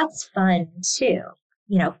 That's fun too.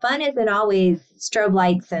 Fun isn't always strobe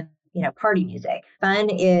lights and party music. Fun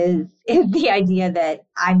is the idea that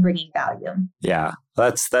I'm bringing value. Yeah,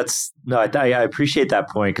 I appreciate that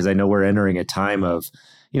point, because I know we're entering a time of,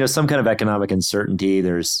 some kind of economic uncertainty.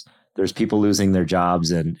 There's people losing their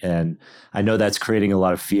jobs, and I know that's creating a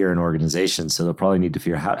lot of fear in organizations. So they'll probably need to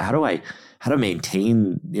figure out how to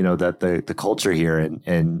maintain, the culture here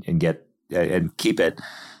and get and keep it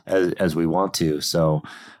as we want to. So,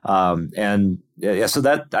 so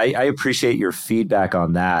that I appreciate your feedback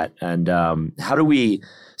on that. And how do we?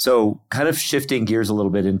 So, kind of shifting gears a little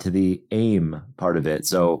bit into the AIM part of it.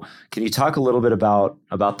 So, can you talk a little bit about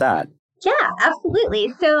that? Yeah,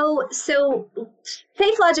 absolutely. So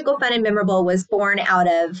safe, logical, fun, and memorable was born out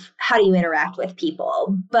of how do you interact with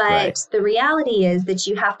people. But Right. The reality is that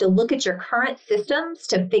you have to look at your current systems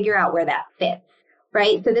to figure out where that fits,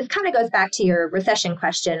 right? So this kind of goes back to your recession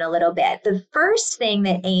question a little bit. The first thing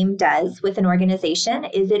that AIM does with an organization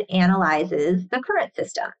is it analyzes the current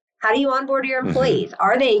system. How do you onboard your employees?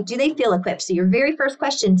 Do they feel equipped? So your very first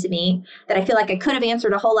question to me that I feel like I could have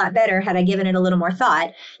answered a whole lot better had I given it a little more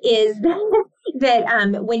thought is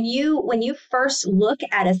that when you first look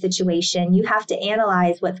at a situation, you have to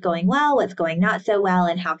analyze what's going well, what's going not so well,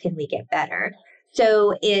 and how can we get better.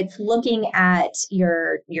 So it's looking at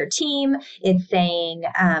your team. It's saying,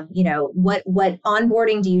 what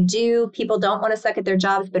onboarding do you do? People don't want to suck at their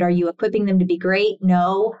jobs, but are you equipping them to be great?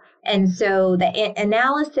 No. And so the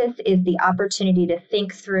analysis is the opportunity to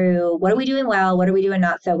think through, what are we doing well? What are we doing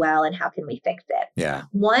not so well? And how can we fix it? Yeah.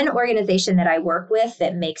 One organization that I work with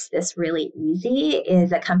that makes this really easy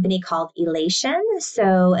is a company called Elation.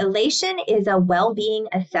 So Elation is a well-being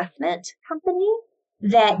assessment company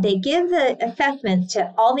that they give the assessments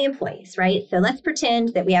to all the employees, right? So let's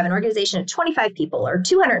pretend that we have an organization of 25 people or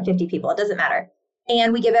 250 people. It doesn't matter.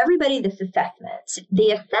 And we give everybody this assessment.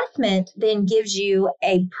 The assessment then gives you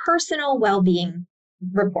a personal well-being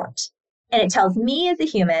report. And it tells me as a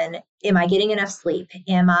human, am I getting enough sleep?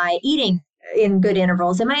 Am I eating in good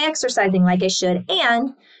intervals? Am I exercising like I should?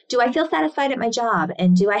 And do I feel satisfied at my job?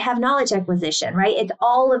 And do I have knowledge acquisition, right? It's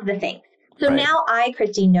all of the things. So Right. now I,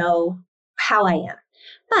 Christie, know how I am.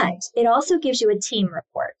 But it also gives you a team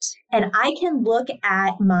report. And I can look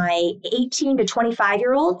at my 18 to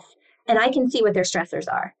 25-year-olds and I can see what their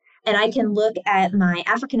stressors are. And I can look at my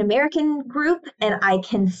African-American group and I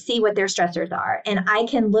can see what their stressors are. And I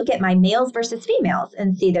can look at my males versus females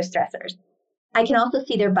and see their stressors. I can also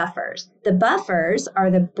see their buffers. The buffers are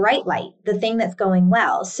the bright light, the thing that's going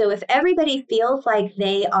well. So if everybody feels like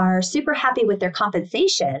they are super happy with their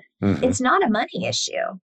compensation, it's not a money issue.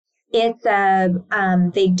 It's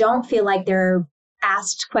they don't feel like they're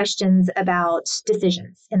asked questions about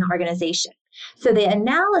decisions in the organization. So the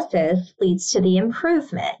analysis leads to the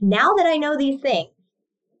improvement. Now that I know these things,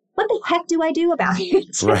 what the heck do I do about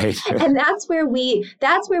it? Right. And that's where we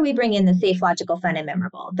bring in the safe, logical, fun, and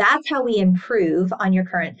memorable. That's how we improve on your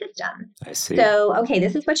current system. I see. So, okay,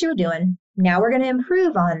 this is what you were doing. Now we're going to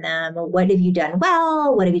improve on them. What have you done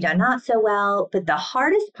well? What have you done not so well? But the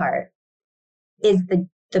hardest part is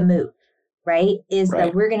the move, right?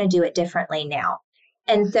 That we're going to do it differently now.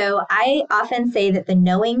 And so I often say that the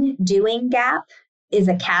knowing doing gap is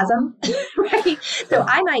a chasm, right? So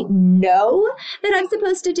I might know that I'm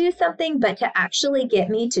supposed to do something, but to actually get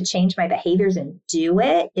me to change my behaviors and do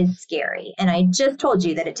it is scary. And I just told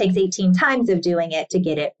you that it takes 18 times of doing it to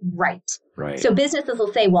get it right. Right. So businesses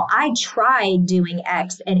will say, well, I tried doing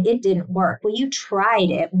X and it didn't work. Well, you tried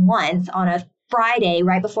it once on a Friday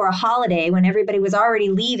right before a holiday when everybody was already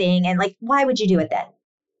leaving. And like, why would you do it then?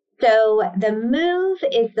 So the move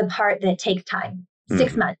is the part that takes time.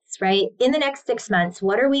 6 months, right? In the next 6 months,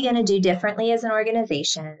 what are we going to do differently as an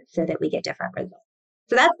organization so that we get different results?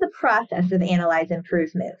 So that's the process of analyze,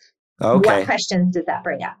 improve, move. Okay. What questions does that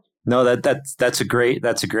bring up? No, that's a great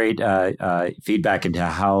feedback into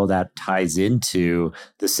how that ties into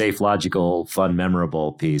the safe, logical, fun,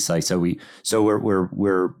 memorable piece. Like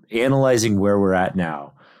we're analyzing where we're at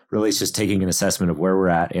now. Really, it's just taking an assessment of where we're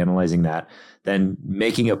at, analyzing that, then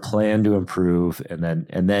making a plan to improve, and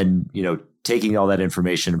then taking all that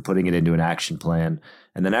information and putting it into an action plan,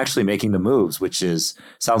 and then actually making the moves, which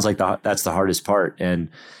sounds like that's the hardest part. And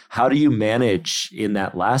how do you manage in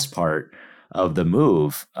that last part of the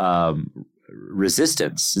move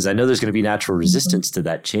resistance? Because I know there's going to be natural resistance to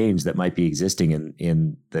that change that might be existing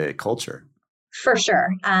in the culture. For sure.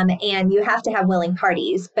 And you have to have willing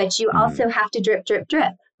parties, but you also have to drip, drip,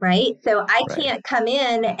 drip. Right. So I can't come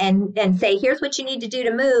in and say, here's what you need to do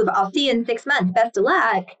to move. I'll see you in 6 months. Best of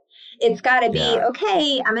luck. It's got to be,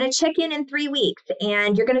 okay, I'm going to check in 3 weeks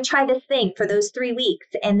and you're going to try this thing for those 3 weeks.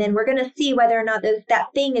 And then we're going to see whether or not that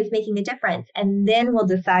thing is making a difference. And then we'll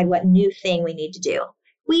decide what new thing we need to do.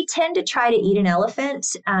 We tend to try to eat an elephant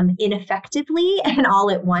ineffectively and all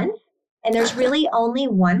at once. And there's really only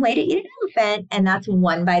one way to eat an elephant, and that's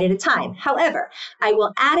one bite at a time. However, I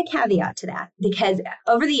will add a caveat to that because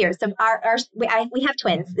over the years, we have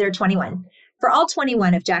twins. They're 21. For all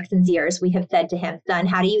 21 of Jackson's years, we have said to him, son,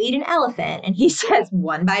 how do you eat an elephant? And he says,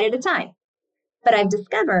 one bite at a time. But I've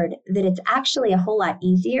discovered that it's actually a whole lot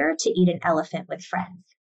easier to eat an elephant with friends,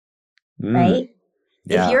 right?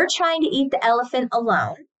 Yeah. If you're trying to eat the elephant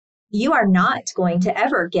alone, you are not going to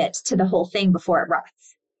ever get to the whole thing before it rots.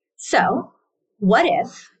 So what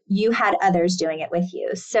if you had others doing it with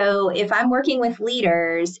you? So if I'm working with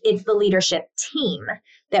leaders, it's the leadership team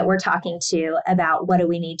that we're talking to about what do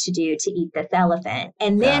we need to do to eat this elephant.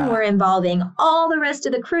 And then we're involving all the rest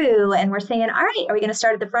of the crew and we're saying, all right, are we going to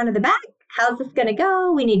start at the front or the back? How's this going to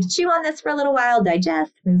go? We need to chew on this for a little while,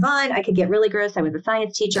 digest, move on. I could get really gross. I was a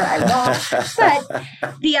science teacher. I won't.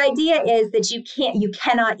 But the idea is that you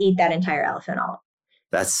cannot eat that entire elephant all.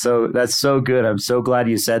 That's so good. I'm so glad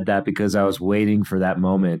you said that because I was waiting for that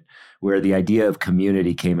moment where the idea of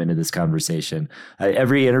community came into this conversation.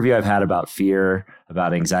 Every interview I've had about fear,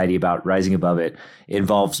 about anxiety, about rising above it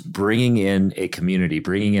involves bringing in a community,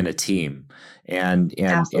 bringing in a team. And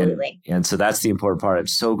so that's the important part. I'm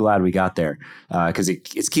so glad we got there because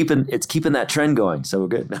it's keeping that trend going. So we're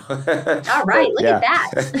good. All right, look at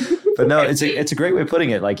that. But no, it's a great way of putting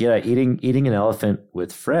it. Like, eating an elephant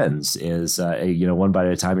with friends is one bite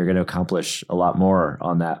at a time. You're going to accomplish a lot more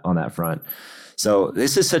on that front. So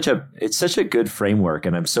this is such a good framework,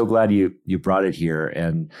 and I'm so glad you brought it here.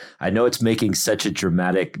 And I know it's making such a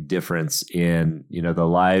dramatic difference in the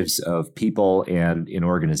lives of people and in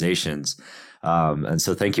organizations. And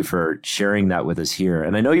so thank you for sharing that with us here.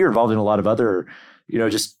 And I know you're involved in a lot of other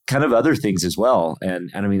just kind of other things as well. And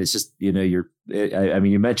I mean, it's just, I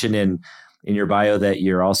mean, you mentioned in your bio that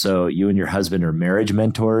you and your husband are marriage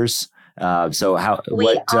mentors. So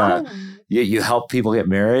you help people get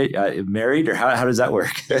married, or how does that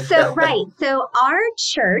work? Right. So our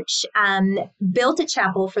church built a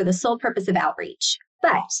chapel for the sole purpose of outreach.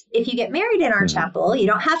 But if you get married in our chapel, you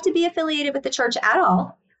don't have to be affiliated with the church at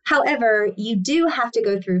all. However, you do have to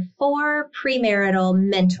go through 4 premarital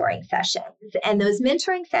mentoring sessions. And those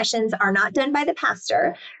mentoring sessions are not done by the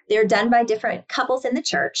pastor. They're done by different couples in the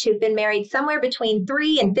church who've been married somewhere between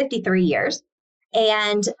 3 and 53 years.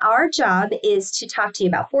 And our job is to talk to you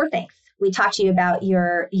about 4 things. We talk to you about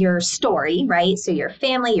your story, right? So your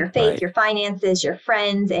family, your faith, Right. your finances, your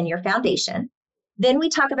friends, and your foundation. Then we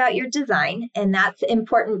talk about your design, and that's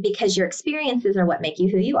important because your experiences are what make you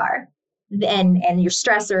who you are. And your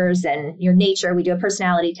stressors and your nature. We do a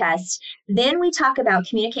personality test. Then we talk about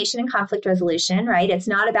communication and conflict resolution, right? It's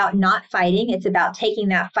not about not fighting. It's about taking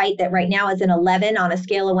that fight that right now is an 11 on a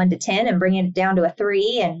scale of 1 to 10 and bringing it down to a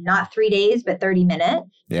 3, and not 3 days, but 30 minutes.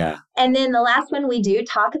 Yeah. And then the last one, we do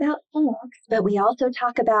talk about sex, but we also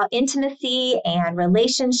talk about intimacy and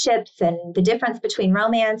relationships and the difference between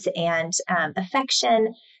romance and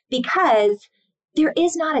affection, because there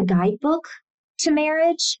is not a guidebook to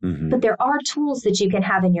marriage, but there are tools that you can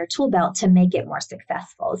have in your tool belt to make it more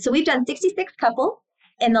successful. So we've done 66 couples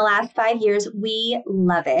in the last 5 years. We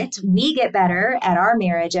love it. We get better at our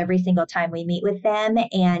marriage every single time we meet with them,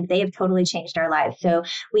 and they have totally changed our lives. So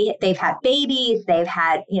they've had babies, they've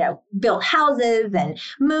had, built houses and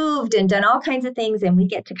moved and done all kinds of things, and we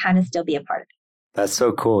get to kind of still be a part of it. That's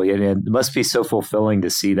so cool. And it must be so fulfilling to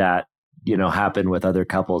see that, happen with other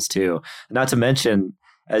couples too. Not to mention,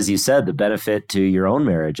 as you said, the benefit to your own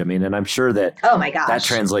marriage. I mean, and I'm sure that, oh my gosh, that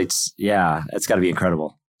translates. Yeah, it's got to be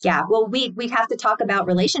incredible. Yeah. Well, we have to talk about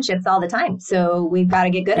relationships all the time. So we've got to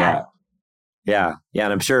get good at it. Yeah. Yeah.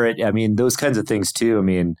 And I'm sure those kinds of things too. I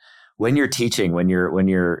mean, when you're teaching, when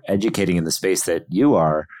you're educating in the space that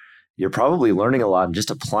you're probably learning a lot and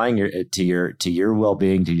just applying to your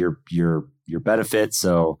well-being, to your benefits.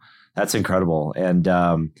 So that's incredible.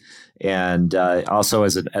 And also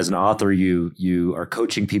as an author, you are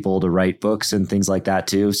coaching people to write books and things like that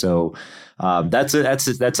too. So that's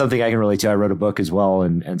something I can relate to. I wrote a book as well,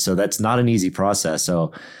 and so that's not an easy process.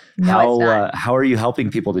 So how are you helping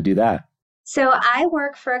people to do that? So I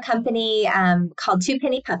work for a company called Two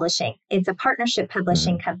Penny Publishing. It's a partnership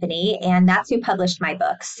publishing company, and that's who published my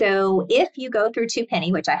book. So if you go through Two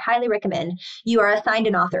Penny, which I highly recommend, you are assigned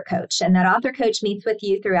an author coach, and that author coach meets with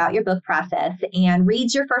you throughout your book process and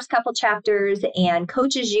reads your first couple chapters and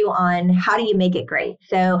coaches you on how do you make it great.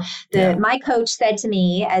 So my coach said to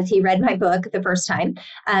me as he read my book the first time,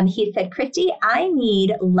 he said, "Christie, I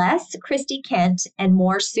need less Christie Kent and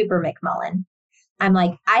more Super McMullen." I'm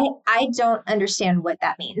like, I don't understand what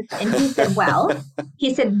that means. And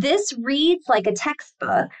he said, this reads like a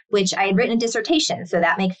textbook, which I had written a dissertation. So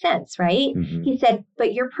that makes sense, right? He said,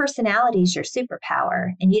 but your personality is your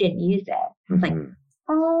superpower and you didn't use it. I was like,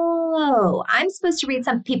 oh, I'm supposed to read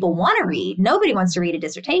something people want to read. Nobody wants to read a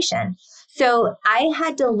dissertation. So I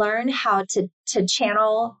had to learn how to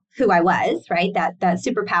channel who I was, right? That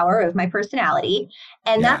superpower of my personality.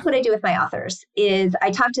 And that's what I do with my authors is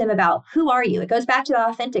I talk to them about who are you? It goes back to the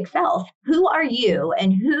authentic self. Who are you?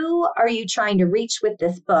 And who are you trying to reach with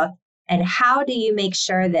this book? And how do you make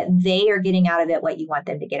sure that they are getting out of it what you want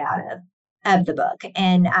them to get out of the book?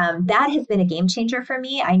 And that has been a game changer for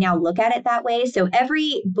me. I now look at it that way. So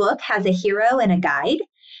every book has a hero and a guide.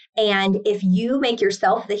 And if you make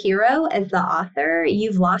yourself the hero as the author,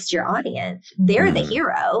 you've lost your audience. They're the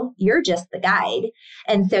hero. You're just the guide.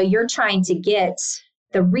 And so you're trying to get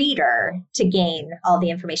the reader to gain all the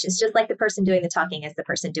information. It's just like the person doing the talking is the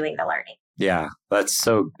person doing the learning. Yeah, that's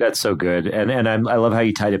so good. And I love how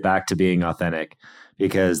you tied it back to being authentic,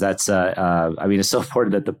 because that's it's so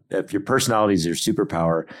important that if your personality is your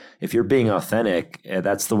superpower, if you're being authentic,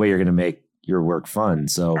 that's the way you're going to make your work fun.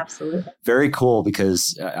 So absolutely. Very cool,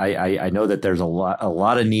 because I know that there's a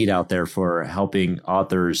lot of need out there for helping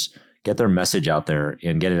authors get their message out there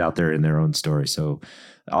and get it out there in their own story. So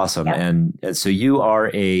awesome. Yeah. And so you are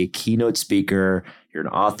a keynote speaker, you're an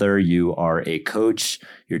author, you are a coach,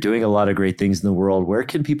 you're doing a lot of great things in the world. Where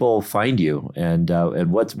can people find you, and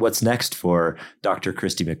what's next for Dr.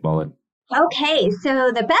 Christie McMullen? Okay,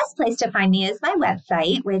 so the best place to find me is my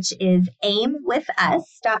website, which is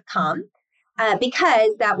aimwithus.com.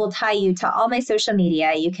 Because that will tie you to all my social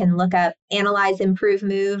media. You can look up Analyze, Improve,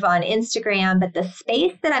 Move on Instagram, but the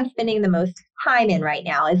space that I'm spending the most time in right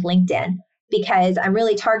now is LinkedIn, because I'm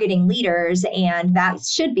really targeting leaders, and that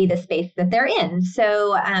should be the space that they're in.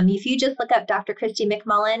 So if you just look up Dr. Christie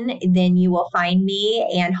McMullen, then you will find me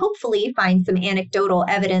and hopefully find some anecdotal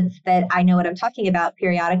evidence that I know what I'm talking about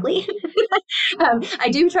periodically. I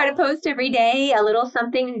do try to post every day a little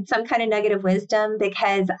something, some kind of nugget of wisdom,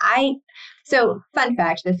 because so fun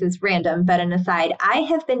fact, this is random, but an aside, I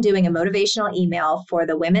have been doing a motivational email for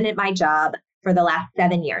the women at my job for the last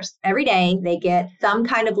 7 years. Every day they get some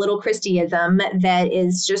kind of little Christieism that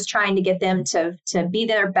is just trying to get them to be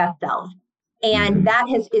their best selves. And that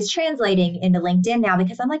is translating into LinkedIn now,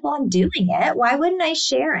 because I'm like, well, I'm doing it. Why wouldn't I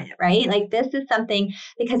share it? Right? Like, this is something,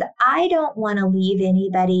 because I don't want to leave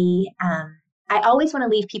anybody. I always want to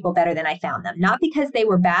leave people better than I found them, not because they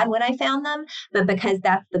were bad when I found them, but because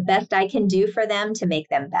that's the best I can do for them to make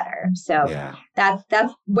them better. So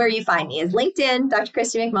that's where you find me, is LinkedIn, Dr.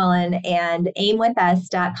 Christie McMullen, and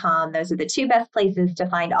aimwithus.com. Those are the two best places to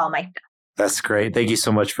find all my stuff. That's great. Thank you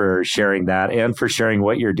so much for sharing that, and for sharing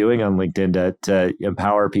what you're doing on LinkedIn to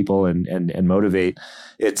empower people and motivate.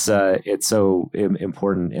 It's so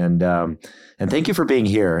important. And thank you for being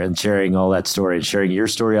here and sharing all that story, and sharing your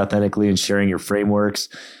story authentically, and sharing your frameworks,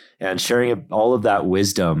 and sharing all of that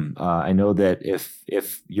wisdom. I know that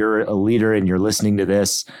if you're a leader and you're listening to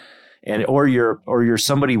this, or you're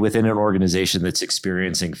somebody within an organization that's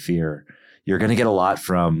experiencing fear, you're going to get a lot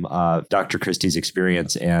from Dr. Christie's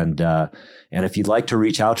experience, and if you'd like to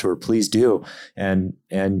reach out to her, please do, and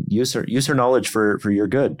use her knowledge for your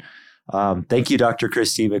good. Thank you, Dr.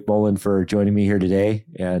 Christie McMullen, for joining me here today,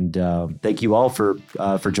 and thank you all for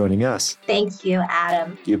joining us. Thank you,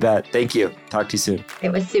 Adam. You bet. Thank you. Talk to you soon.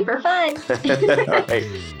 It was super fun. All right.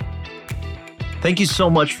 Thank you so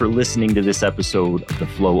much for listening to this episode of the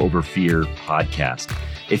Flow Over Fear podcast.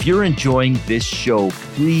 If you're enjoying this show,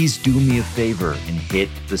 please do me a favor and hit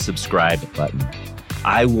the subscribe button.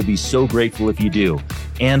 I will be so grateful if you do,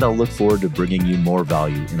 and I'll look forward to bringing you more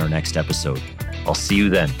value in our next episode. I'll see you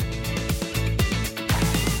then.